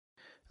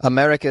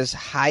America's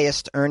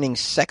highest earning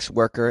sex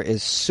worker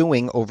is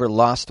suing over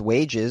lost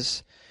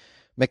wages.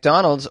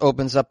 McDonald's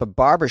opens up a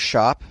barber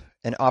shop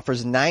and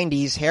offers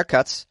 90s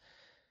haircuts.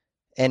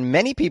 And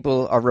many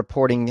people are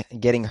reporting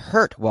getting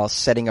hurt while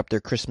setting up their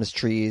Christmas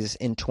trees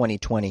in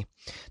 2020.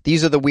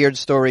 These are the weird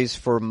stories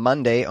for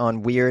Monday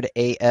on Weird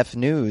AF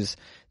News,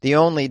 the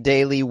only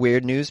daily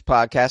weird news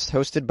podcast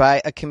hosted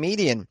by a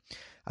comedian.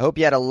 I hope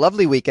you had a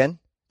lovely weekend.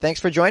 Thanks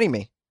for joining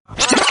me.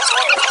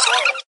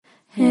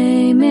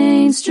 Hey,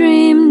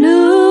 mainstream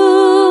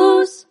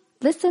news.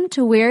 Listen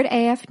to Weird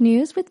AF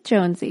News with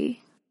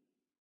Jonesy.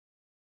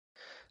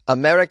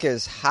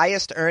 America's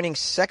highest earning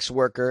sex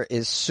worker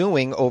is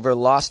suing over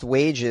lost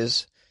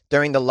wages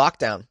during the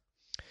lockdown.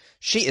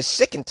 She is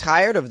sick and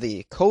tired of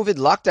the COVID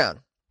lockdown.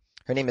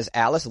 Her name is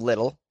Alice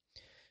Little.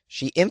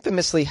 She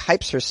infamously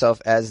hypes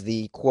herself as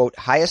the, quote,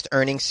 highest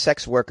earning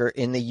sex worker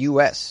in the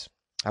U.S.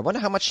 I wonder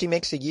how much she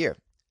makes a year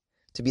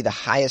to be the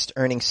highest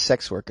earning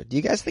sex worker. Do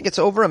you guys think it's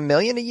over $1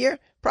 million a year?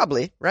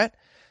 Probably, right?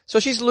 So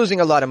she's losing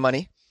a lot of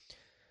money.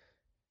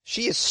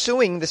 She is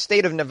suing the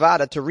state of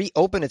Nevada to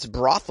reopen its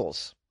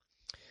brothels.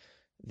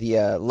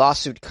 The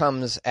lawsuit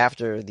comes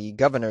after the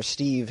governor,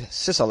 Steve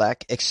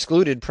Sisolak,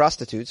 excluded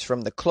prostitutes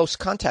from the close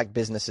contact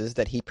businesses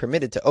that he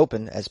permitted to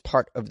open as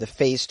part of the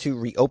Phase 2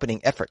 reopening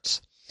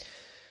efforts.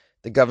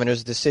 The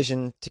governor's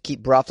decision to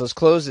keep brothels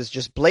closed is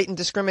just blatant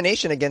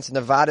discrimination against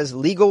Nevada's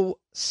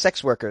legal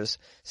sex workers,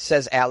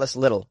 says Alice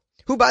Little,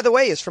 who, by the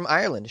way, is from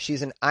Ireland.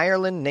 She's an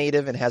Ireland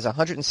native and has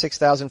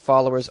 106,000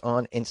 followers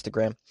on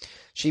Instagram.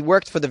 She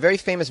worked for the very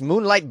famous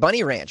Moonlight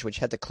Bunny Ranch, which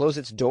had to close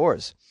its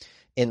doors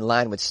in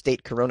line with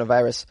state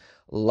coronavirus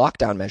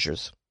lockdown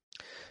measures.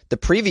 The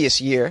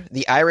previous year,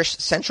 the Irish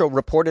Central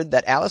reported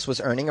that Alice was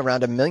earning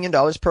around $1 million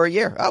per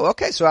year. Oh,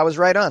 okay, so I was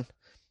right on.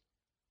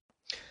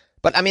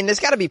 But, I mean,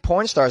 there's got to be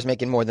porn stars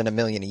making more than $1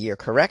 million a year,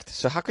 correct?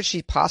 So how could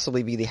she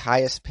possibly be the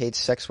highest paid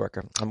sex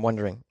worker? I'm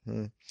wondering.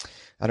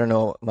 I don't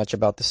know much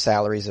about the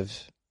salaries of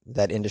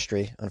that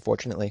industry,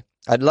 unfortunately.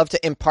 I'd love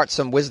to impart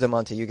some wisdom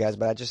onto you guys,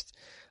 but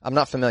I'm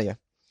not familiar.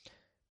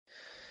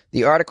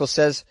 The article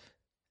says,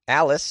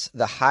 Alice,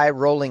 the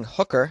high-rolling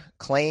hooker,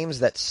 claims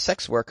that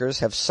sex workers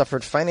have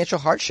suffered financial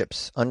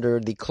hardships under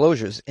the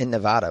closures in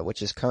Nevada,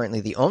 which is currently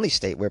the only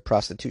state where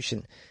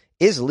prostitution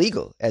is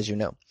legal, as you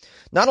know.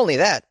 Not only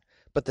that,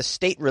 but the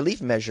state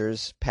relief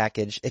measures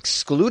package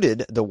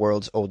excluded the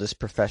world's oldest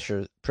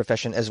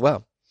profession as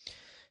well.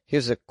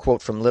 Here's a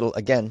quote from Little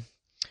again.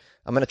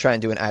 I'm going to try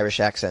and do an Irish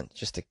accent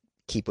just to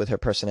keep with her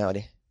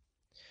personality.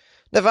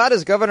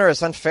 Nevada's governor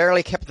has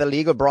unfairly kept the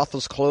legal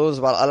brothels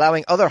closed while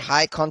allowing other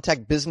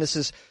high-contact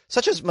businesses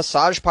such as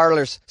massage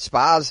parlors,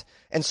 spas,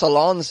 and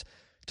salons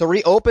to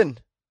reopen.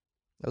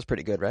 That was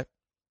pretty good, right?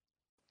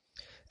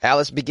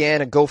 Alice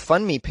began a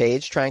GoFundMe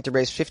page trying to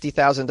raise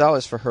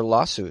 $50,000 for her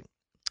lawsuit,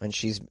 and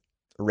she's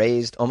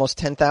raised almost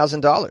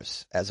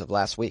 $10,000 as of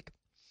last week.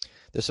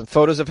 There's some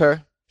photos of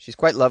her. She's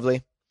quite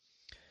lovely.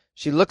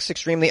 She looks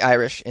extremely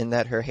Irish in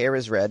that her hair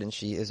is red and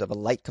she is of a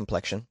light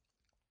complexion.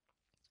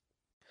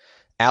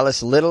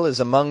 Alice Little is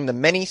among the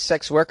many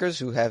sex workers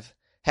who have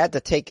had to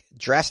take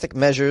drastic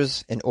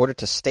measures in order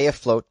to stay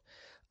afloat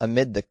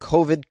amid the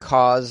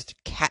COVID-caused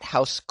cat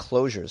house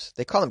closures.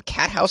 They call them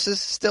cat houses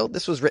still?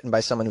 This was written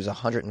by someone who's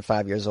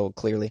 105 years old,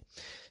 clearly.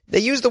 They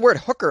use the word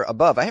hooker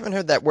above. I haven't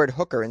heard that word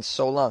hooker in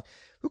so long.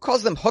 Who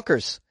calls them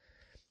hookers?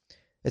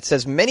 It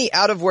says many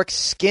out-of-work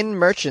skin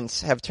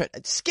merchants have turned...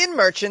 Skin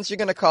merchants, you're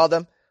going to call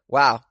them?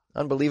 Wow,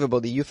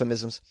 unbelievable, the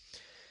euphemisms.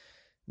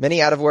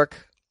 Many out-of-work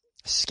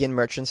skin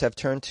merchants have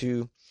turned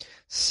to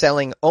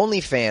selling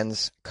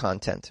OnlyFans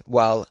content,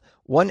 while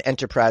one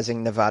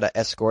enterprising Nevada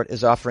escort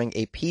is offering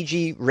a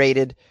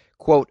PG-rated,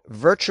 quote,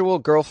 virtual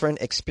girlfriend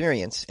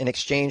experience in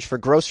exchange for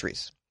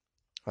groceries.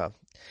 Well,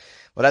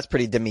 that's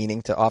pretty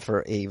demeaning to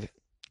offer a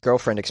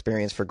girlfriend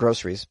experience for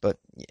groceries, but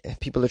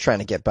people are trying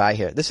to get by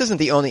here. This isn't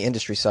the only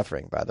industry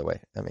suffering, by the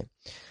way. I mean,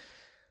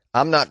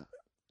 I'm not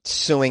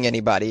suing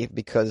anybody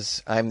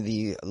because I'm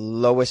the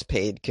lowest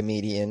paid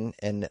comedian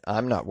and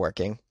I'm not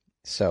working.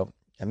 So,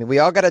 I mean, we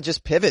all got to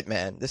just pivot,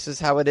 man. This is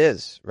how it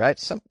is, right?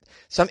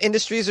 Some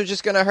industries are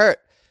just going to hurt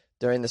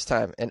during this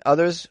time and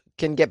others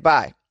can get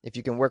by. If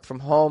you can work from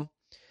home,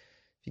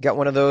 if you got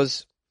one of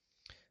those,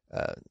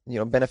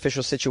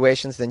 beneficial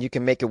situations, then you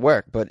can make it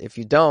work. But if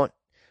you don't,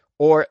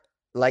 or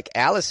like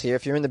Alice here,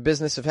 if you're in the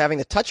business of having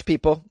to touch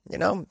people,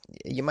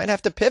 you might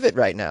have to pivot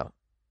right now.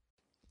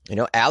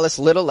 Alice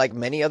Little, like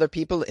many other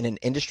people in an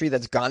industry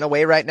that's gone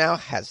away right now,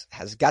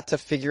 has got to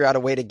figure out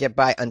a way to get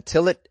by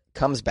until it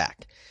comes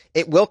back.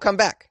 It will come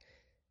back.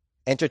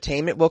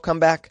 Entertainment will come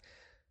back.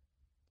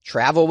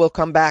 Travel will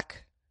come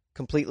back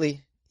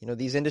completely.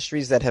 These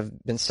industries that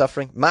have been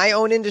suffering. My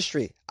own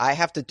industry, I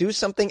have to do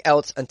something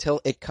else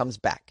until it comes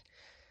back.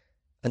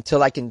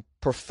 Until I can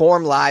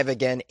perform live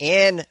again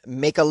and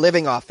make a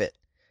living off it.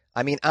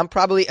 I mean, I'm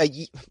probably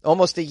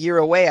almost a year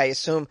away, I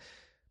assume,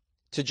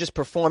 to just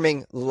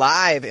performing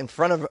live in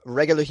front of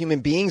regular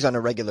human beings on a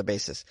regular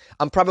basis.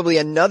 I'm probably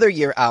another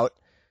year out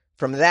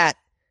from that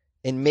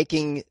in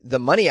making the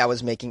money I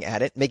was making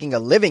at it, making a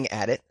living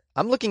at it.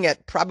 I'm looking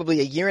at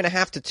probably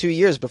 1.5 to 2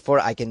 years before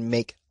I can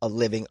make a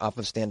living off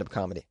of stand-up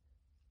comedy.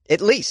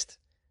 At least.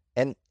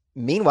 And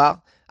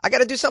meanwhile, I got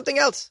to do something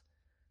else.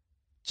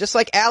 Just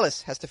like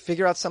Alice has to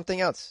figure out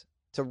something else.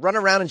 To run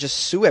around and just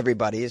sue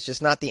everybody is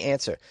just not the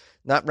answer.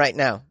 Not right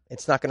now.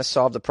 It's not going to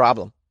solve the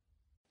problem.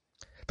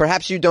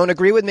 Perhaps you don't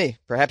agree with me.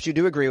 Perhaps you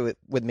do agree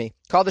with me.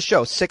 Call the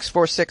show,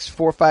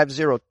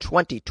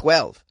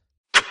 646-450-2012.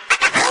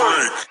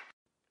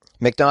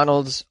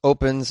 McDonald's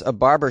opens a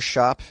barber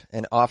shop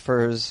and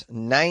offers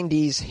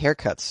 90s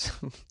haircuts.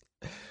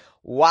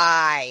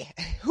 Why?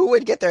 Who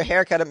would get their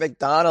haircut at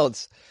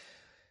McDonald's?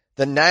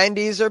 The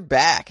 90s are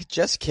back.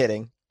 Just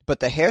kidding. But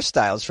the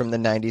hairstyles from the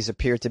 90s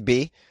appear to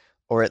be,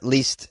 or at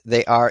least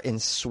they are in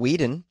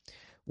Sweden,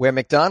 where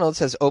McDonald's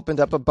has opened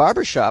up a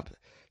barbershop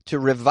to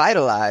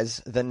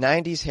revitalize the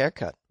 90s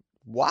haircut.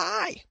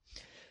 Why?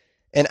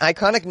 An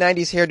iconic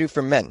 90s hairdo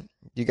for men.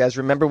 Do you guys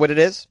remember what it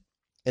is?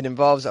 It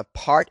involves a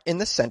part in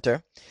the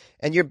center,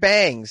 and your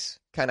bangs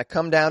kind of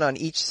come down on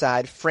each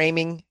side,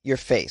 framing your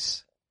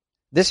face.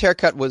 This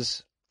haircut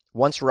was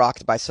once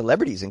rocked by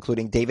celebrities,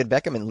 including David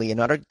Beckham and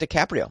Leonardo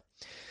DiCaprio,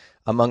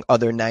 among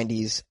other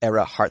 90s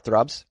era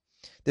heartthrobs.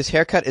 This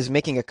haircut is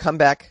making a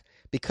comeback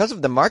because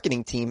of the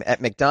marketing team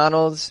at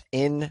McDonald's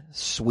in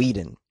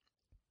Sweden.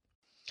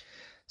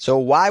 So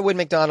why would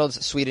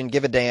McDonald's Sweden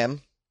give a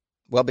damn?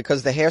 Well,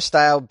 because the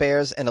hairstyle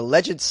bears an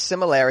alleged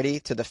similarity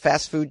to the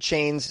fast food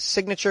chain's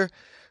signature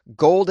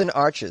golden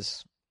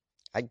arches.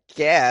 I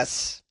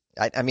guess.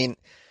 I mean,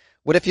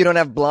 what if you don't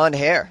have blonde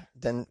hair?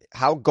 Then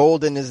how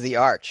golden is the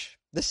arch?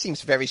 This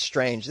seems very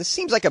strange. This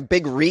seems like a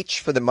big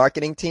reach for the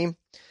marketing team.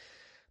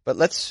 But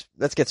let's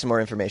get some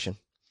more information.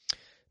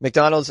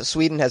 McDonald's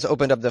Sweden has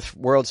opened up the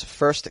world's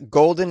first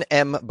Golden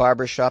M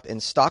barbershop in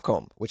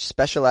Stockholm, which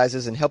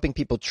specializes in helping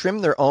people trim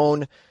their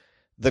own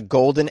the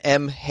Golden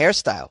M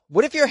hairstyle.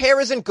 What if your hair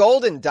isn't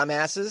golden,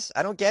 dumbasses?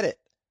 I don't get it.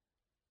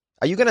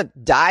 Are you going to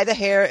dye the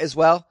hair as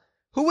well?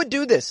 Who would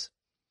do this?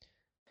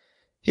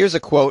 Here's a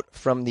quote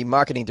from the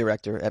marketing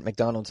director at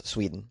McDonald's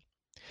Sweden.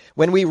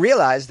 When we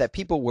realized that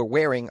people were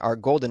wearing our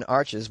golden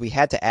arches, we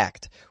had to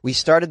act. We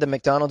started the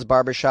McDonald's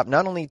barbershop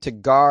not only to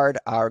guard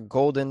our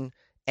Golden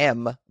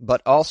M,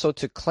 but also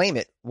to claim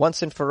it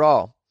once and for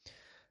all.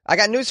 I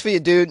got news for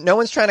you, dude. No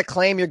one's trying to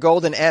claim your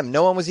Golden M.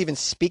 No one was even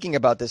speaking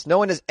about this. No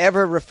one has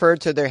ever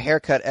referred to their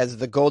haircut as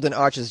the Golden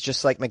Arches,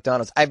 just like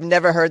McDonald's. I've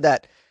never heard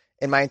that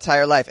in my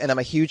entire life, and I'm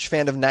a huge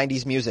fan of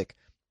 90s music.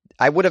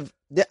 I would have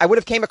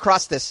came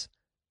across this.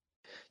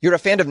 You're a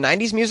fan of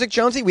 90s music,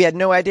 Jonesy? We had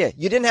no idea.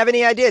 You didn't have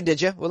any idea,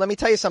 did you? Well, let me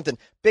tell you something.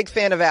 Big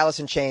fan of Alice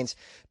in Chains.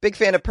 Big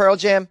fan of Pearl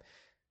Jam.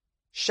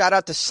 Shout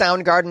out to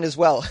Soundgarden as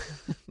well.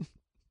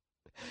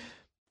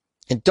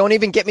 And don't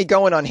even get me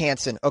going on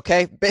Hanson,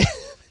 okay?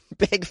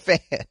 Big fan.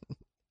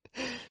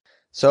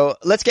 So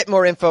let's get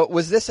more info.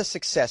 Was this a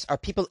success? Are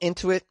people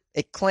into it?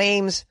 It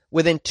claims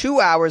within 2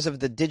 hours of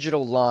the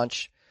digital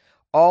launch,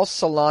 all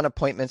salon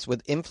appointments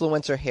with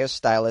influencer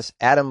hairstylist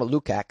Adam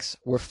Lukacs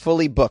were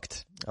fully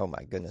booked. Oh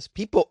my goodness.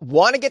 People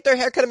want to get their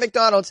haircut at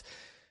McDonald's.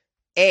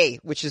 A,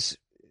 which is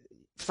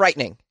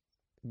frightening.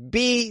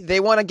 B,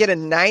 they want to get a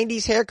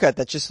 90s haircut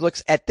that just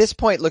looks, at this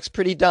point, looks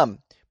pretty dumb.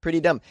 Pretty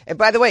dumb. And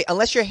by the way,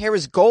 unless your hair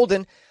is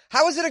golden,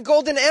 how is it a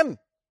golden M?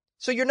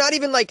 So you're not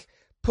even like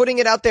putting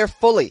it out there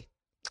fully.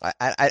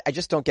 I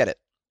just don't get it.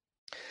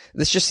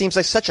 This just seems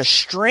like such a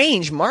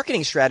strange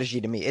marketing strategy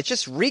to me. It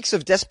just reeks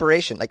of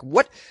desperation. Like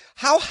what,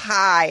 how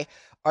high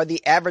are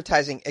the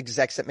advertising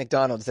execs at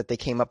McDonald's that they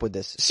came up with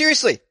this?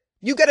 Seriously,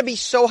 you got to be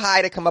so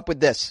high to come up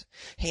with this.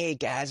 Hey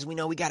guys, we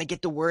know we got to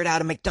get the word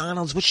out of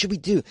McDonald's. What should we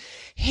do?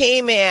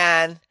 Hey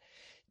man,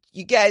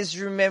 you guys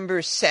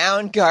remember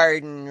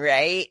Soundgarden,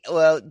 right?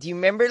 Well, do you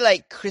remember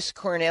like Chris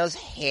Cornell's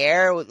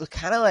hair?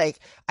 Kind of like,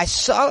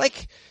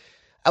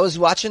 I was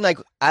watching like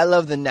I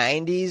Love the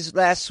 90s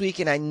last week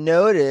and I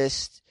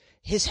noticed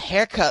his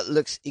haircut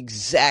looks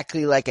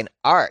exactly like an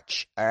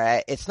arch, all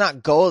right? It's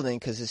not golden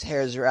because his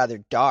hair is rather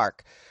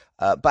dark.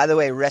 By the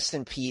way, rest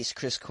in peace,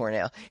 Chris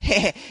Cornell.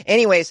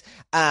 Anyways,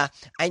 I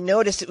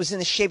noticed it was in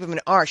the shape of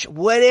an arch.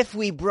 What if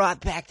we brought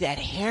back that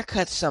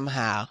haircut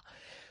somehow?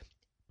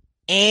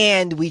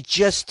 And we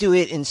just do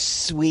it in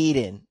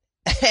Sweden.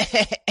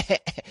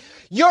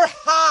 You're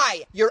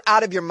high. You're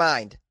out of your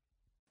mind.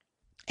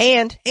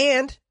 And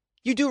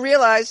you do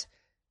realize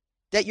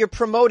that you're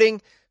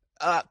promoting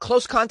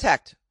close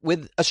contact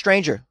with a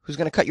stranger who's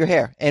going to cut your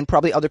hair and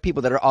probably other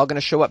people that are all going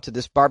to show up to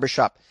this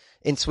barbershop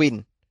in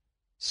Sweden.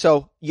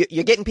 So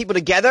you're getting people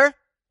together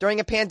during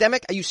a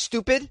pandemic? Are you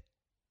stupid?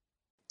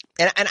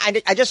 And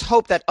I just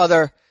hope that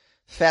other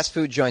fast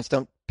food joints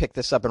don't pick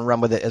this up and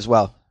run with it as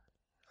well.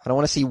 I don't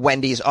want to see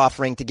Wendy's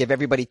offering to give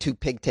everybody 2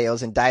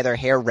 pigtails and dye their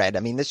hair red. I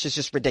mean, this is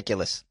just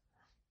ridiculous.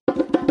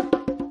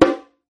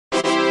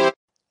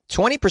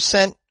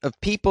 20%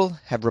 of people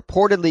have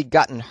reportedly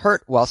gotten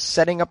hurt while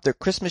setting up their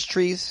Christmas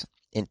trees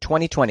in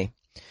 2020.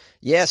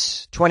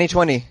 Yes,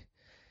 2020,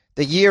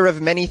 the year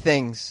of many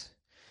things,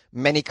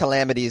 many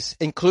calamities,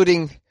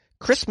 including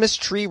Christmas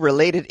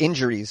tree-related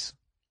injuries.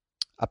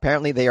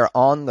 Apparently, they are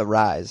on the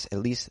rise. At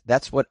least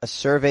that's what a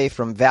survey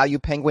from Value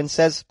Penguin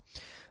says.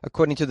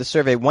 According to the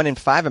survey, 1 in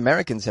 5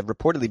 Americans have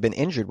reportedly been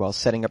injured while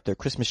setting up their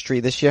Christmas tree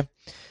this year.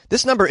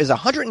 This number is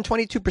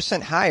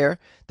 122% higher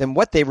than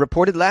what they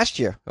reported last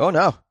year. Oh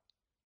no.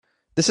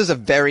 This is a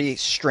very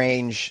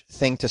strange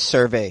thing to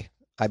survey,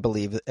 I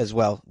believe, as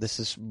well. This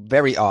is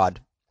very odd.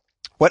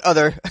 What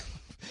other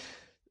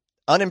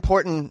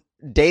unimportant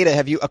data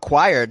have you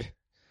acquired,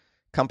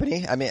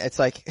 company? I mean, it's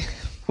like,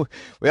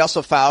 we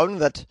also found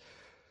that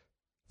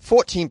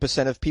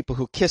 14% of people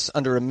who kiss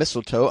under a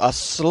mistletoe are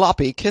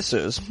sloppy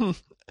kissers.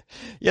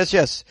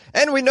 Yes.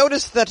 And we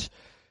noticed that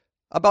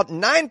about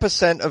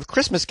 9% of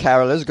Christmas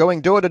carolers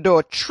going door to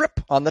door trip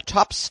on the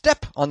top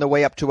step on the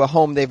way up to a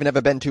home they've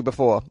never been to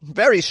before.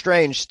 Very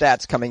strange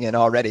stats coming in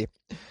already.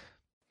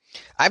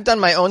 I've done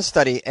my own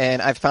study,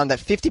 and I've found that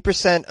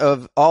 50%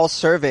 of all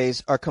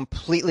surveys are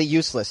completely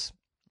useless.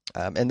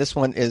 And this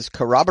one is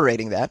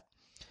corroborating that.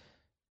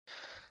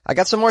 I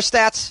got some more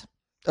stats.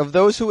 Of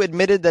those who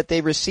admitted that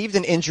they received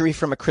an injury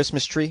from a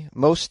Christmas tree,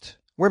 most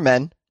were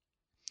men.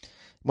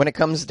 When it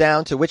comes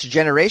down to which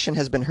generation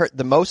has been hurt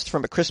the most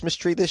from a Christmas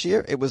tree this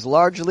year, it was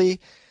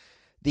largely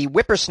the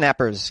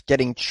whippersnappers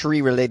getting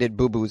tree-related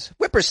boo-boos.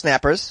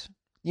 Whippersnappers?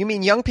 You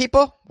mean young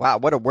people? Wow,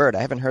 what a word.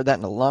 I haven't heard that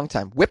in a long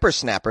time.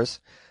 Whippersnappers.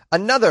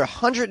 Another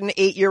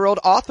 108-year-old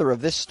author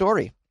of this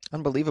story.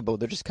 Unbelievable.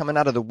 They're just coming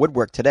out of the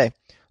woodwork today.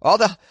 All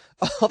the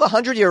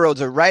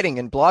 100-year-olds are writing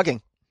and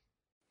blogging.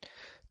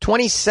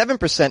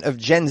 27% of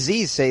Gen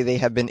Z say they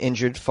have been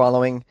injured,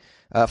 followed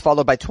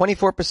by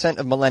 24%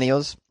 of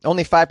millennials.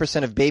 Only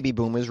 5% of baby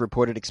boomers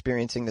reported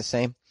experiencing the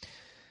same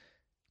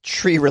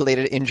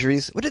tree-related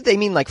injuries. What did they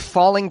mean, like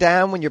falling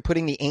down when you're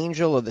putting the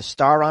angel or the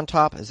star on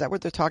top? Is that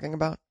what they're talking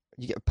about?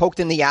 You get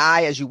poked in the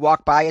eye as you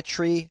walk by a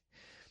tree?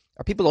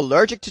 Are people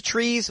allergic to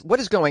trees?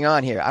 What is going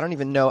on here? I don't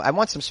even know. I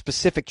want some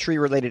specific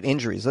tree-related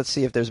injuries. Let's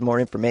see if there's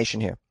more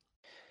information here.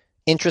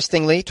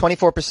 Interestingly,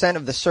 24%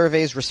 of the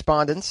survey's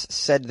respondents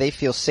said they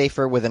feel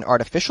safer with an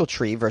artificial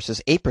tree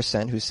versus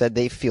 8% who said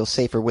they feel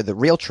safer with a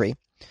real tree.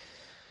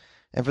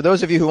 And for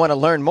those of you who want to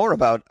learn more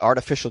about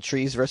artificial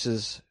trees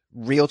versus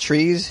real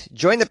trees,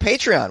 join the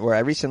Patreon, where I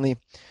recently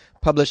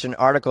published an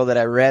article that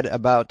I read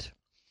about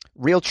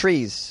real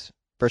trees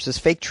versus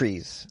fake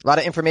trees. A lot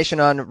of information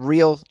on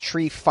real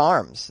tree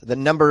farms, the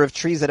number of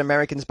trees that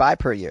Americans buy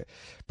per year.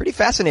 Pretty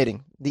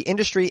fascinating. The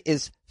industry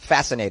is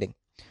fascinating.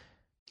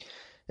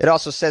 It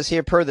also says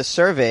here, per the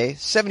survey,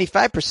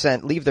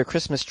 75% leave their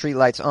Christmas tree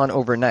lights on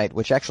overnight,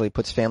 which actually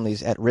puts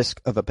families at risk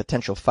of a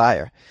potential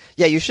fire.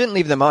 Yeah, you shouldn't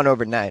leave them on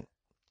overnight,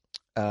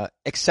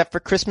 except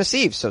for Christmas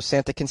Eve, so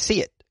Santa can see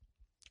it.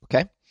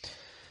 Okay?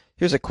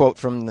 Here's a quote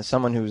from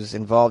someone who's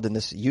involved in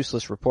this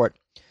useless report.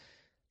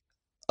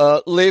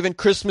 Leaving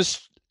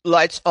Christmas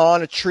lights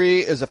on a tree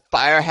is a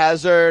fire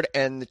hazard,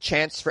 and the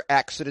chance for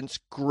accidents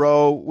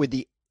grow with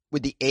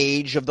the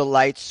age of the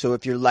lights. So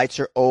if your lights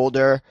are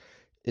older,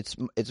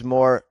 it's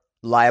more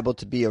liable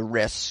to be a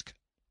risk.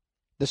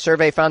 The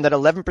survey found that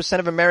 11%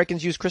 of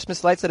Americans use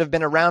Christmas lights that have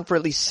been around for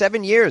at least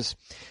 7 years.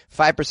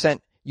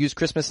 5% use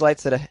Christmas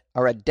lights that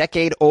are a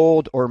decade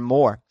old or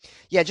more.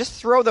 Yeah,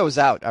 just throw those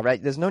out, all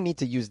right? There's no need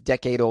to use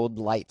decade-old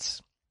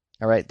lights,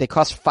 all right? They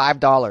cost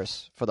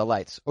 $5 for the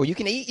lights. Or you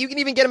can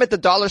even get them at the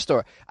dollar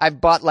store.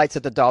 I've bought lights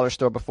at the dollar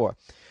store before.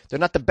 They're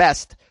not the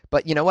best,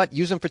 but you know what?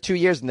 Use them for 2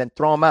 years and then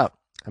throw them out.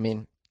 I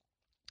mean,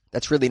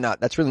 that's really not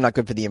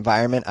good for the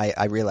environment.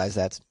 I realize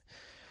that.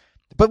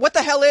 But what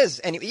the hell is?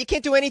 And you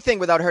can't do anything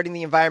without hurting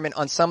the environment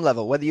on some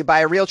level. Whether you buy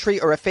a real tree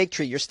or a fake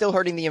tree, you're still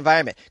hurting the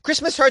environment.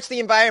 Christmas hurts the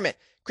environment.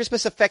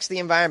 Christmas affects the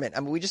environment.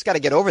 I mean, we just got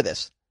to get over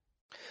this.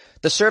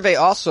 The survey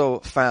also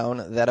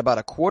found that about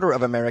a quarter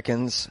of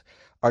Americans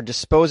are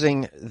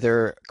disposing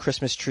their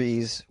Christmas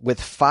trees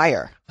with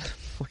fire,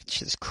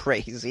 which is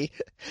crazy.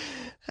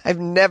 I've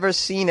never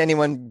seen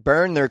anyone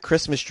burn their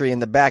Christmas tree in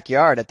the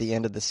backyard at the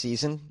end of the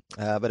season,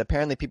 but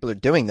apparently people are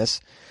doing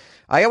this.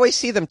 I always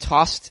see them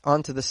tossed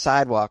onto the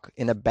sidewalk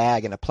in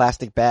a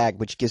plastic bag,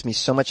 which gives me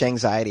so much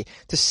anxiety.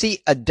 To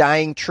see a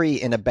dying tree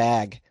in a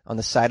bag on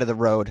the side of the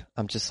road,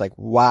 I'm just like,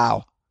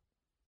 wow.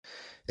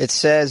 It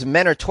says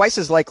men are twice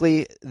as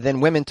likely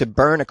than women to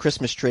burn a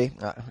Christmas tree.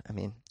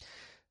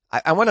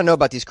 I want to know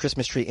about these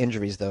Christmas tree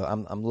injuries, though.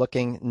 I'm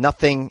looking.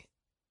 Nothing.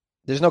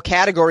 There's no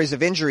categories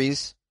of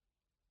injuries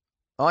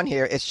on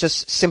here. It's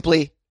just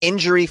simply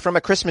injury from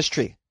a Christmas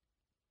tree.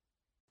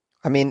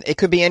 I mean, it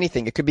could be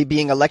anything. It could be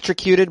being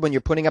electrocuted when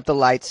you're putting up the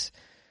lights.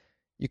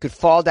 You could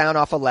fall down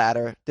off a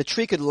ladder. The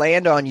tree could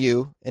land on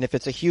you, and if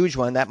it's a huge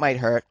one, that might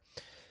hurt.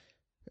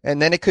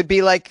 And then it could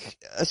be like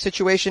a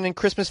situation in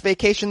Christmas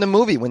Vacation, the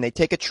movie, when they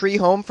take a tree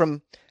home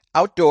from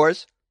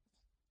outdoors,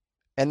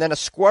 and then a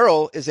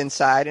squirrel is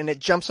inside, and it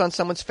jumps on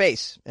someone's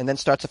face, and then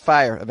starts a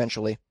fire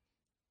eventually.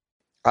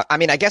 I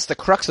mean, I guess the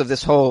crux of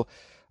this whole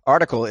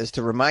article is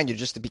to remind you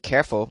just to be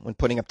careful when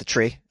putting up the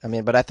tree. I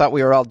mean, but I thought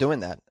we were all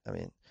doing that. I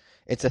mean,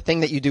 it's a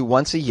thing that you do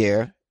once a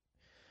year.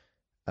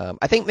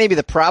 I think maybe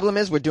the problem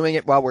is we're doing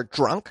it while we're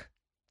drunk.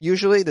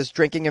 Usually there's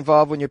drinking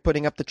involved when you're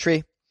putting up the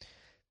tree.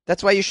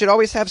 That's why you should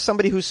always have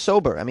somebody who's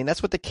sober. I mean,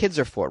 that's what the kids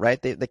are for,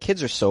 right? The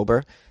kids are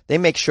sober. They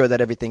make sure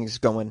that everything's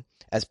going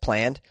as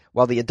planned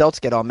while the adults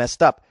get all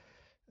messed up.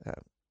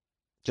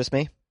 Just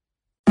me?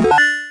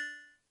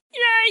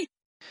 Yay!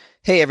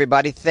 Hey,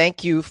 everybody.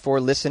 Thank you for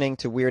listening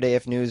to Weird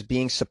AF News,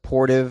 being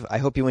supportive. I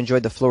hope you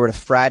enjoyed the Florida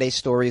Friday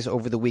stories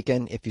over the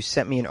weekend. If you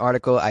sent me an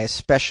article, I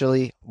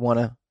especially want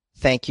to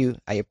thank you.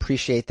 I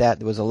appreciate that.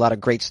 There was a lot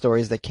of great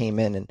stories that came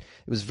in, and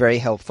it was very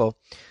helpful.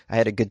 I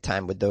had a good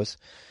time with those.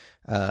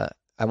 I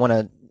want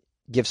to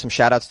give some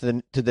shout-outs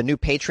to the new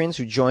patrons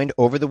who joined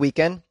over the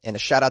weekend, and a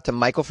shout-out to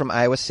Michael from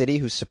Iowa City,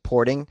 who's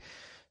supporting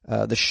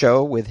the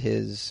show with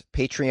his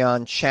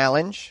Patreon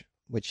challenge,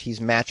 which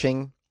he's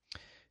matching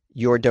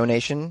your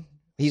donation.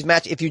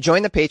 If you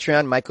join the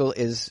Patreon, Michael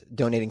is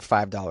donating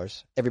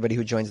 $5. Everybody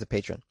who joins the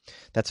Patreon.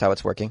 That's how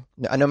it's working.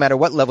 No matter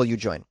what level you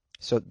join.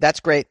 So that's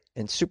great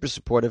and super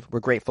supportive. We're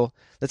grateful.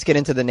 Let's get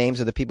into the names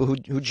of the people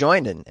who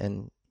joined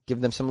and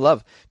give them some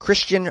love.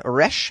 Christian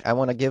Resch, I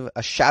want to give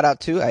a shout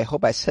out to. I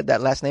hope I said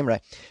that last name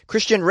right.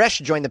 Christian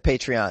Resch joined the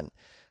Patreon.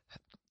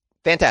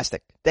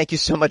 Fantastic. Thank you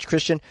so much,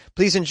 Christian.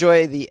 Please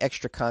enjoy the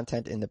extra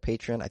content in the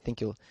Patreon. I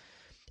think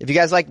if you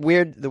guys like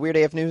the Weird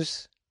AF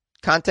News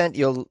content,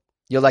 you'll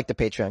like the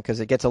Patreon because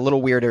it gets a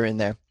little weirder in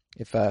there.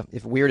 If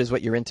weird is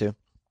what you're into,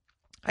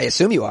 I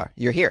assume you are.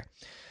 You're here.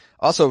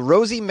 Also,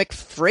 Rosie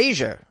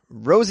McFrazier.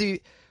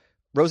 Rosie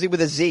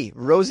with a Z.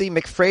 Rosie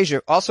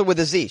McFrazier, also with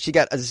a Z. She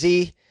got a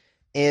Z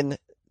in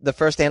the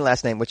first and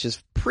last name, which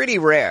is pretty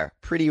rare.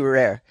 Pretty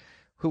rare.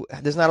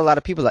 There's not a lot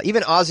of people that.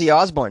 Even Ozzy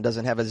Osbourne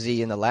doesn't have a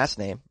Z in the last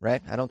name,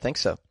 right? I don't think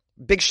so.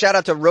 Big shout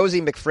out to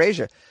Rosie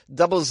McFrazier.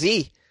 Double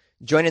Z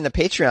joining the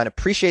Patreon.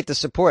 Appreciate the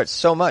support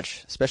so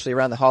much, especially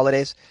around the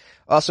holidays.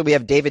 Also, we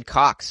have David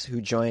Cox who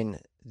joined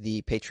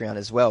the Patreon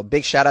as well.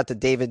 Big shout out to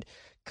David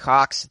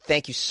Cox.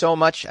 Thank you so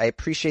much. I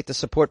appreciate the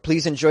support.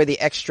 Please enjoy the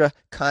extra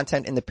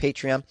content in the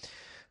Patreon.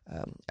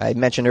 I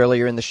mentioned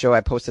earlier in the show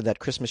I posted that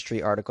Christmas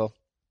tree article,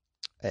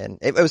 and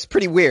it was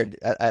pretty weird.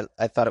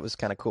 I thought it was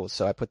kind of cool,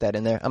 so I put that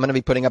in there. I'm going to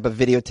be putting up a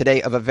video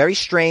today of a very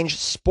strange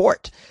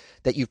sport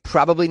that you've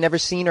probably never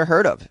seen or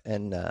heard of,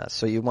 and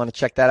so you want to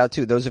check that out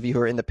too. Those of you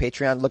who are in the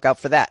Patreon, look out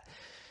for that.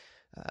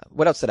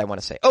 What else did I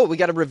want to say? Oh, we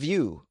got a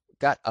review.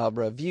 Got a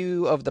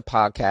review of the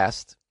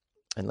podcast,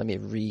 and let me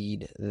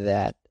read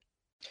that.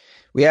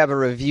 We have a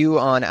review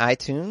on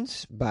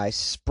iTunes by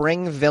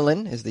Spring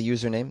Villain is the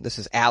username. This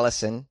is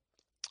Allison,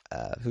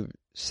 who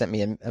sent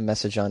me a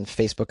message on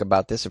Facebook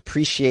about this.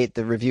 Appreciate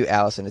the review,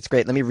 Allison. It's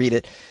great. Let me read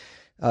it.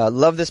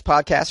 Love this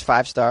podcast,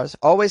 5 stars.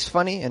 Always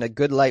funny and a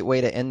good light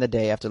way to end the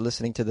day after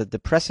listening to the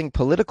depressing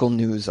political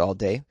news all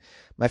day.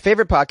 My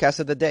favorite podcast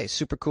of the day.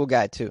 Super cool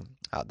guy, too.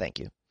 Oh, thank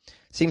you.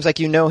 Seems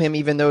like you know him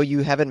even though you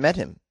haven't met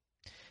him.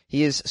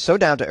 He is so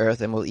down to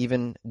earth and will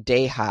even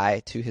day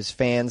hi to his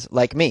fans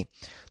like me.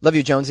 Love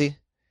you, Jonesy.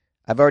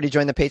 I've already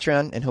joined the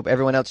Patreon and hope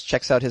everyone else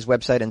checks out his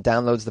website and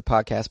downloads the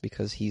podcast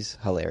because he's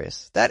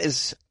hilarious. That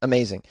is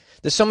amazing.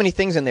 There's so many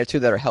things in there, too,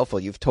 that are helpful.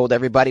 You've told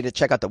everybody to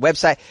check out the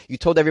website. You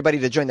told everybody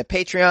to join the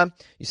Patreon.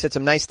 You said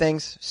some nice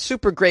things.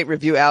 Super great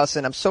review,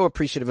 Allison. I'm so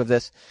appreciative of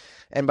this.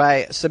 And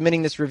by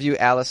submitting this review,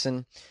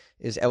 Allison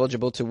is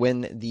eligible to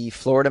win the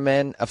Florida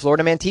Man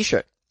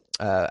t-shirt.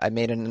 I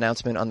made an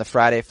announcement on the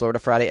Florida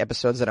Friday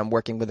episodes that I'm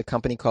working with a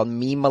company called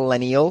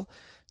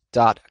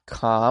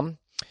memillennial.com.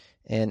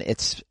 And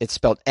it's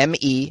spelled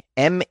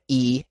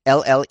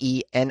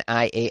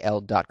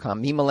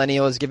MEMELLENIAL.com. Me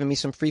Millennial is giving me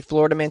some free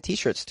Florida Man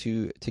t-shirts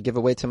to give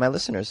away to my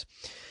listeners.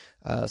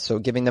 So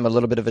giving them a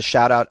little bit of a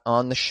shout out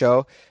on the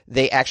show.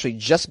 They actually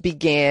just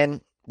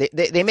began.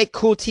 They make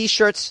cool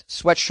t-shirts,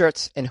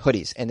 sweatshirts, and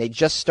hoodies. And they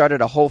just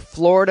started a whole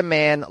Florida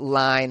Man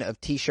line of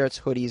t-shirts,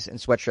 hoodies, and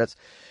sweatshirts.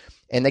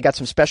 And they got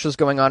some specials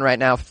going on right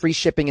now. Free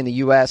shipping in the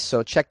U.S.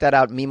 So check that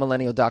out,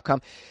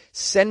 memillennial.com.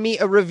 Send me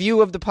a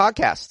review of the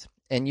podcast,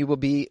 and you will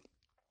be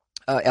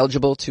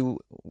eligible to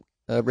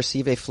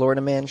receive a Florida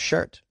Man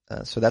shirt.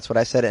 So that's what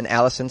I said. And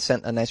Allison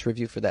sent a nice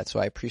review for that, so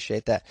I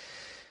appreciate that.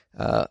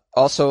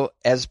 Also,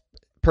 as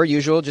per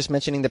usual, just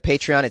mentioning the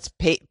Patreon. It's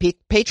Patreon,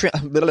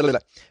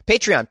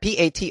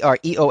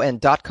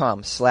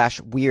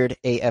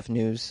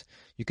 patreon.com/weirdafnews.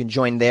 You can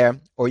join there,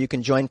 or you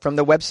can join from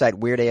the website,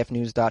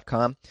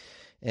 weirdafnews.com.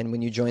 And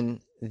when you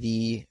join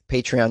the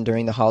Patreon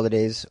during the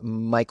holidays,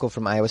 Michael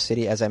from Iowa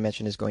City, as I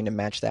mentioned, is going to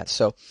match that.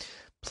 So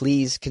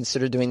please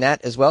consider doing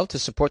that as well to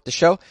support the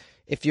show.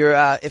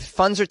 If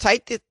funds are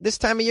tight this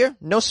time of year,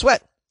 no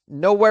sweat,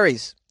 no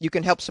worries. You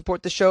can help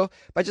support the show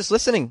by just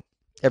listening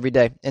every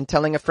day and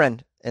telling a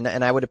friend. And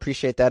I would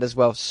appreciate that as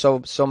well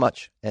so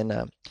much.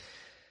 And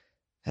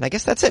I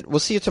guess that's it. We'll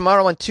see you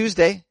tomorrow on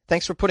Tuesday.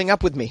 Thanks for putting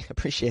up with me.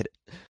 Appreciate it.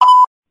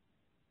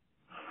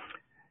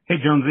 Hey,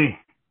 Jonesy.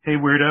 Hey,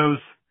 weirdos.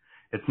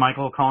 It's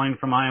Michael calling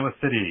from Iowa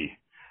City.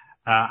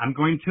 I'm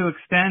going to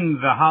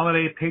extend the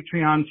holiday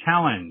Patreon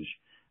challenge.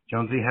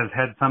 Jonesy has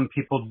had some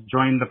people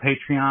join the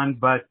Patreon,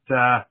 but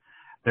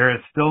there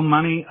is still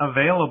money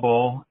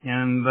available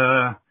in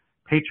the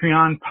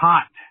Patreon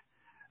pot.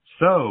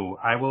 So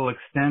I will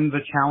extend the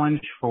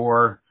challenge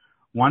for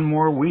one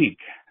more week.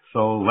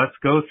 So let's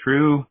go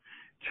through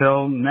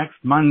till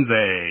next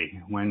Monday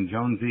when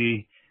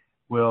Jonesy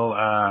will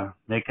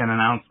make an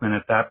announcement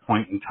at that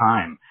point in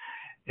time.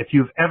 If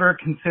you've ever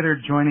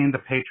considered joining the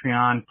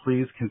Patreon,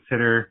 please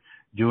consider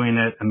doing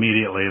it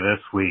immediately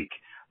this week.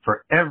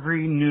 For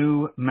every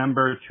new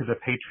member to the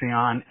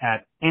Patreon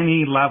at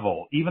any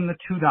level, even the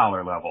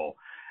 $2 level,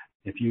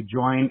 if you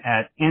join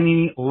at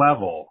any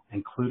level,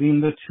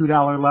 including the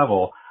 $2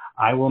 level,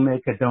 I will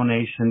make a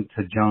donation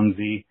to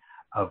Jonesy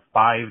of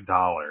 $5.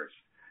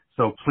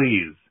 So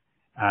please,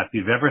 if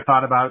you've ever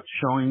thought about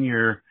showing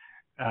your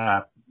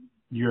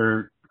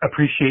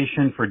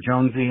appreciation for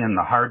Jonesy and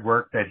the hard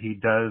work that he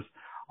does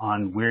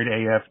on Weird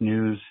AF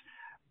News,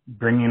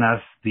 bringing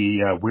us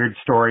the weird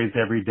stories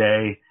every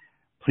day,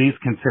 please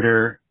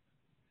consider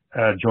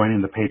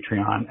joining the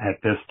Patreon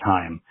at this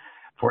time.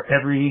 For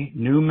every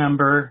new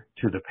member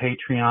to the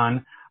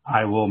Patreon,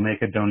 I will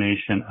make a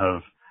donation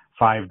of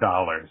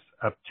 $5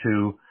 up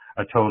to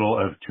a total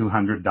of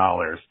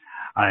 $200.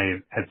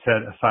 I had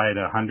set aside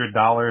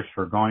 $100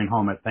 for going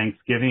home at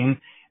Thanksgiving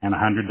and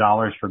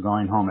 $100 for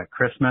going home at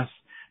Christmas.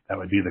 That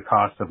would be the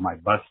cost of my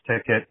bus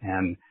ticket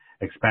and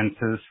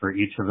expenses for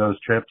each of those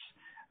trips.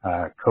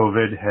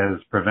 COVID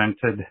has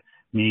prevented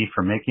me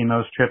from making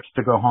those trips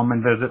to go home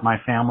and visit my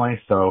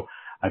family, so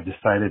I've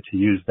decided to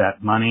use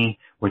that money,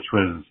 which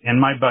was in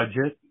my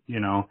budget,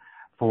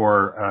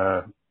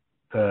 for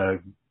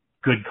the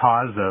good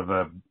cause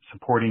of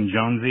supporting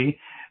Jonesy.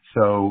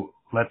 So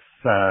let's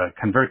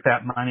convert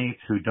that money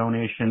to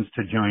donations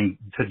to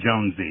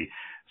Jonesy.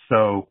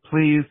 So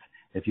please,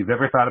 if you've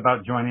ever thought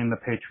about joining the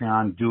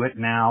Patreon, do it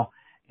now,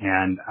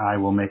 and I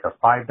will make a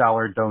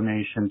 $5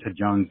 donation to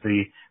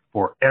Jonesy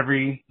for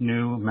every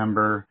new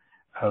member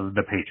of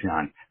the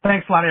Patreon.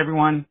 Thanks a lot,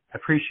 everyone. I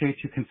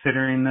appreciate you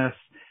considering this,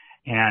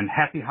 and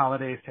happy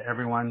holidays to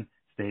everyone.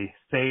 Stay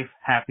safe,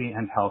 happy,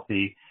 and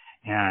healthy,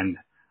 and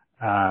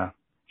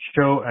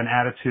show an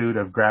attitude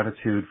of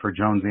gratitude for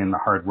Jonesy and the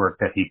hard work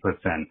that he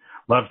puts in.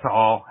 Love to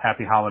all.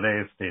 Happy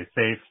holidays. Stay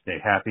safe, stay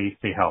happy,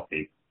 stay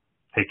healthy.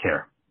 Take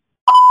care.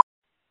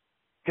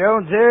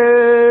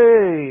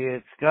 Jonesy!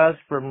 It's Gus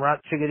from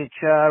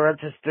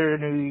Rochester,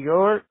 New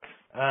York.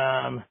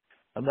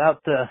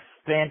 About the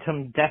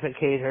Phantom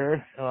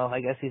Defecator. Well, I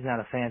guess he's not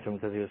a phantom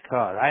because he was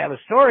caught. I have a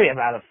story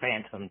about a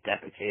Phantom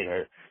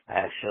Defecator,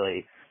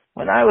 actually.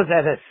 When I was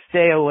at a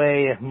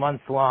stay-away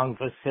month-long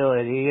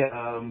facility,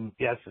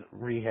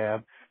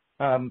 rehab,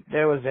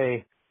 there was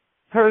a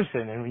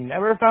person, and we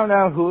never found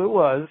out who it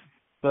was,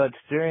 but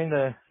during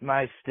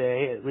my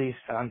stay, at least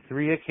on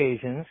 3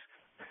 occasions,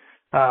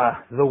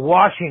 the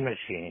washing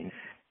machine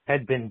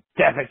had been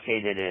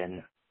defecated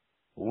in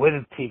with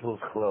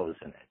people's clothes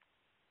in it.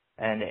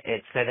 And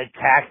it said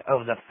attack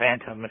of the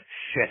Phantom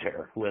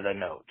Shitter with a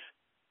note.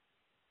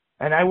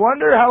 And I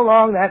wonder how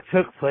long that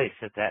took place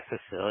at that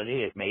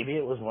facility. Maybe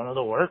it was one of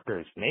the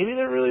workers. Maybe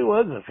there really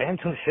was a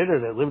Phantom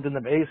Shitter that lived in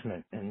the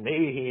basement. And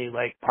maybe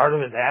part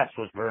of his ass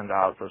was burned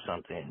off or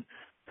something.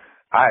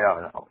 I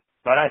don't know.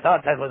 But I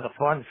thought that was a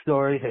fun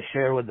story to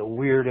share with the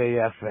Weird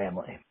AF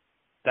family.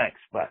 Thanks.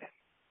 Bye.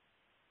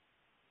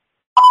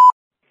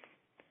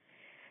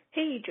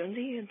 Hey,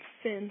 Jonesy, it's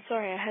Finn.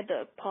 Sorry, I had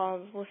to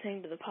pause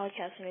listening to the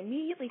podcast and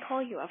immediately call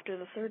you after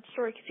the third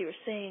story because you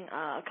were saying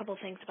a couple of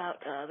things about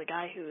the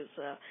guy who was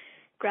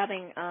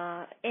grabbing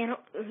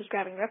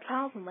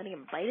reptiles and letting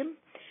him bite him.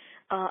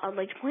 I'd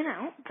like to point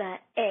out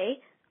that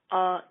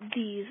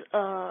these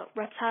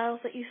reptiles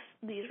that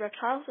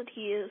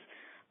he is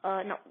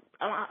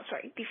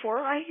before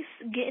I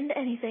get into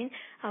anything,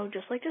 I would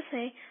just like to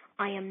say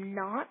I am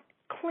not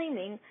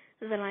claiming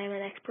that I am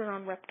an expert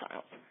on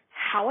reptiles.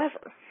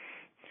 However,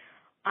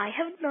 I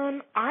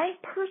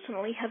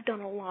personally have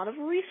done a lot of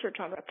research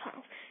on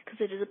reptiles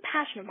because it is a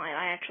passion of mine.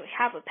 I actually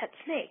have a pet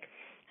snake,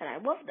 and I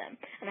love them,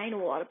 and I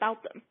know a lot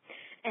about them.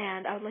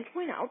 And I would like to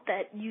point out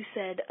that you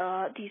said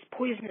these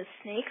poisonous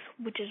snakes,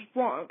 which is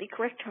wrong. The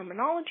correct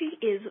terminology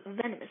is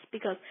venomous,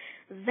 because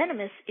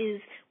venomous is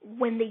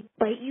when they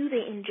bite you,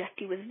 they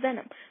inject you with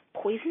venom.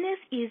 Poisonous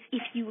is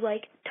if you,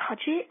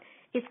 touch it,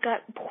 it's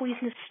got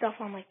poisonous stuff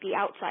on, the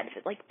outside of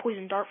it, like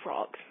poison dart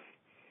frogs.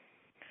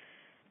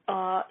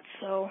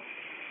 So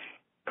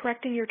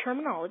correcting your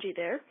terminology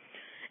there.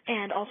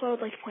 And also I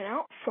would like to point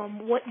out,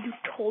 from what you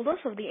told us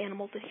of the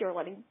animals that you're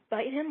letting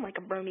bite him, like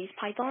a Burmese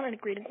python and a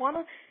green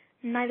iguana,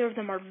 neither of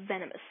them are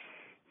venomous.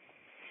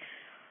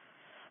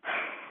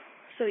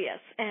 So yes,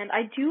 and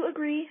I do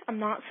agree, I'm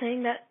not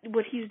saying that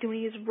what he's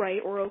doing is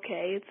right or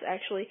okay, it's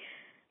actually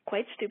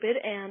quite stupid,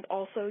 and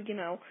also,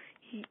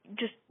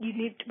 we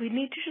need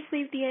to just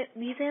leave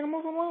these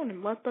animals alone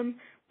and let them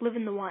live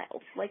in the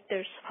wild like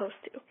they're supposed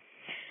to.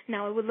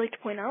 Now, I would like to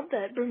point out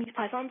that Burmese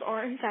pythons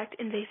are, in fact,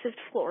 invasive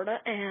to Florida,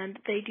 and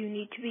they do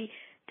need to be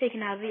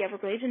taken out of the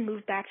Everglades and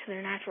moved back to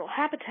their natural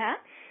habitat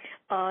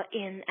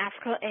in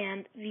Africa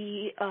and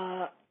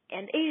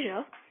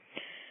Asia.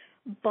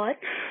 But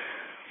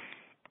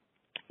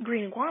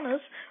green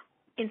iguanas,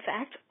 in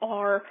fact,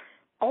 are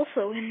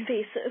also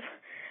invasive,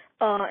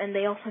 and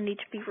they also need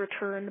to be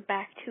returned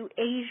back to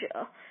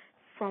Asia,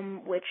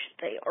 from which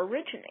they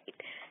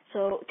originate.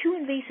 So, 2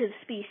 invasive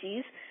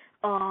species.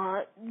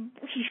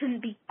 He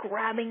shouldn't be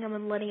grabbing them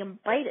and letting them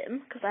bite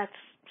him, because that's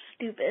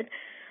stupid.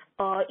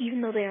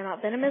 Even though they are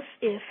not venomous,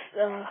 if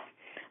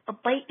a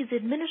bite is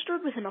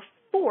administered with enough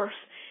force,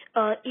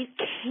 it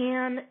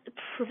can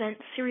prevent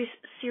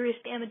serious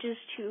damages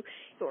to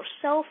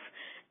yourself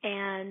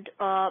and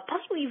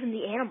possibly even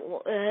the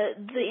animal.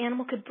 The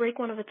animal could break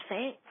one of its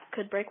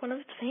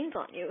fangs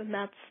on you, and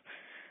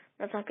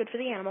that's not good for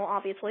the animal,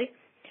 obviously.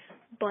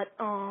 But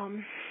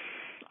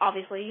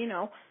obviously, you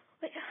know,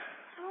 like,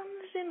 I don't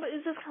understand. But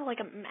is this kind of like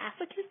a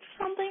masochist or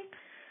something?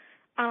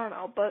 I don't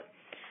know. But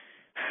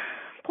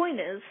point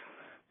is,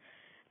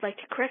 I'd like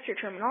to correct your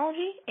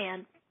terminology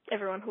and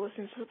everyone who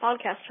listens to the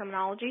podcast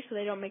terminology so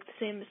they don't make the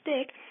same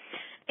mistake.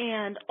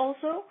 And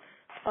also,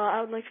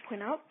 I would like to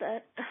point out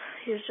that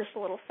here's just a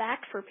little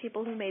fact for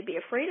people who may be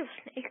afraid of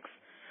snakes.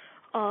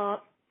 A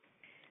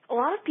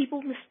lot of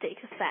people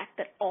mistake the fact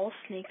that all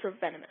snakes are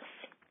venomous.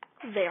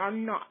 They are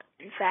not.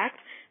 In fact,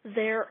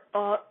 there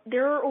are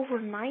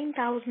over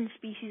 9,000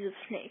 species of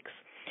snakes.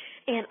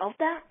 And of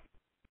that...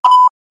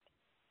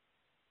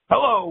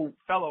 Hello,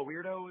 fellow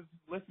weirdos,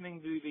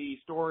 listening to the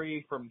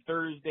story from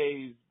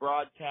Thursday's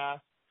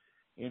broadcast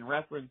in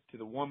reference to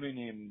the woman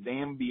in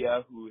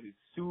Zambia who has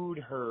sued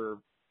her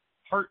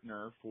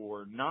partner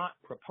for not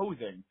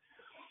proposing.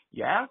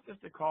 You asked us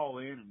to call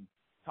in and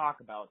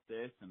talk about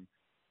this, and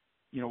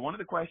you know, one of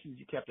the questions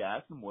you kept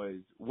asking was,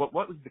 what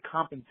was the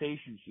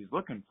compensation she's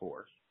looking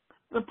for?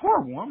 The poor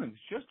woman's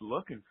just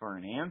looking for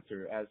an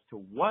answer as to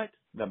what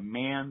the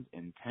man's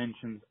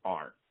intentions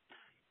are.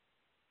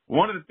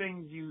 One of the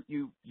things you,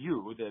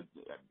 the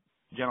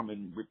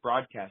gentleman with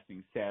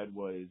broadcasting, said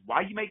was, why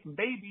are you making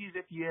babies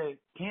if you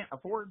can't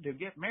afford to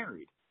get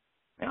married?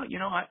 Well, you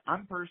know,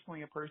 I'm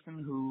personally a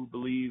person who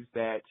believes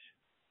that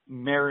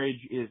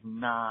marriage is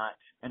not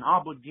an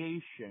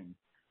obligation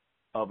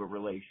of a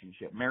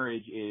relationship.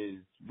 Marriage is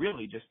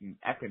really just an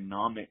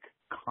economic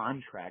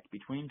contract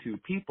between two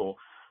people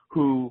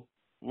who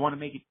want to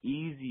make it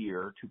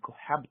easier to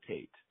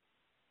cohabitate.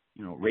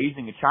 You know,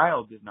 raising a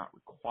child does not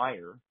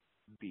require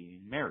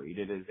being married.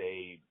 It is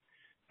a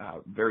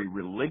very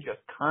religious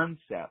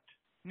concept.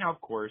 Now,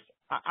 of course,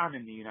 I'm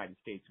in the United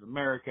States of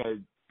America.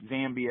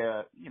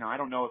 Zambia, you know, I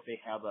don't know if they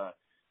have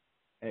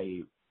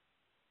a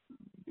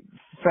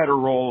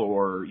federal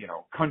or, you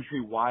know,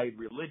 countrywide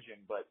religion,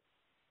 but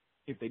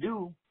if they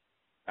do,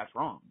 that's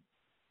wrong.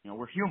 You know,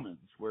 we're humans.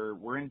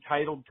 We're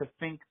entitled to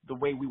think the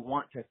way we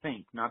want to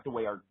think, not the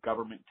way our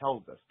government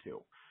tells us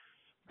to.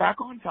 Back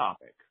on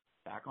topic.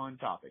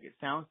 It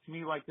sounds to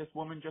me like this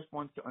woman just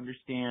wants to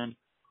understand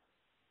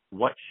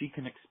what she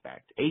can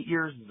expect. 8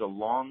 years is a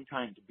long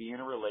time to be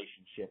in a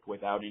relationship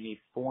without any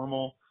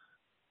formal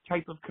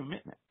type of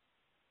commitment.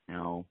 You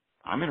know,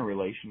 I'm in a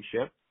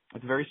relationship.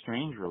 It's a very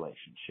strange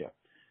relationship.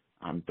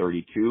 I'm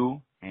 32,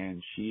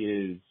 and she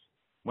is,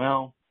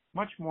 well,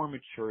 much more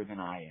mature than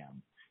I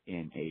am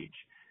in age.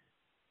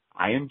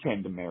 I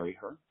intend to marry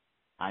her.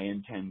 I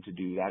intend to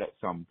do that at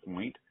some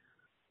point,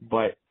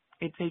 but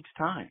it takes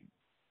time.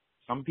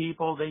 Some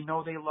people, they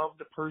know they love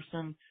the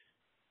person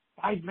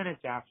 5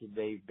 minutes after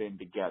they've been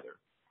together.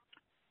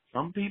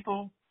 Some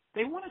people,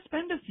 they want to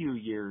spend a few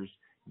years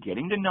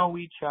getting to know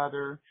each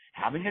other,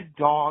 having a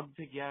dog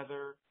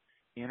together,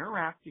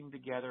 interacting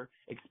together,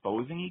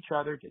 exposing each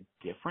other to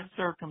different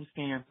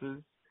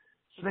circumstances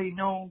so they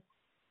know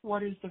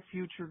what is the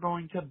future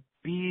going to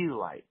be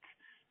like.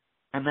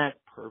 And that's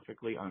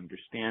perfectly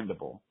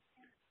understandable.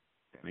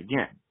 Then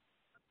again,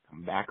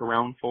 come back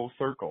around full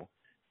circle.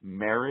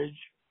 Marriage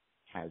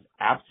has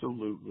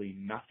absolutely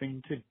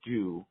nothing to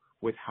do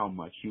with how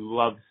much you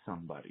love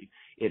somebody.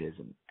 It is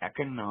an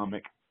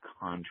economic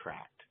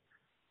contract.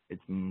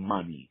 It's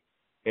money.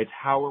 It's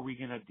how are we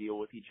going to deal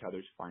with each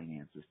other's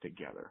finances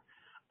together.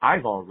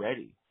 I've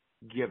already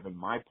given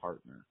my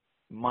partner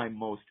my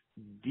most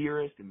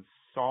dearest and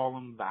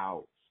solemn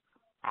vows.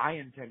 I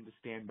intend to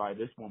stand by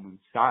this woman's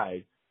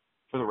side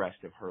for the rest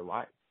of her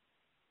life.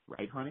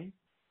 Right, honey?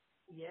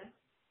 Yes,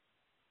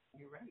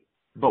 you're right.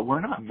 But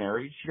we're not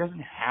married. She doesn't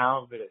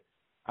have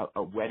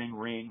a wedding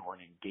ring or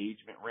an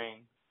engagement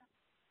ring.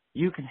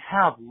 You can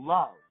have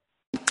love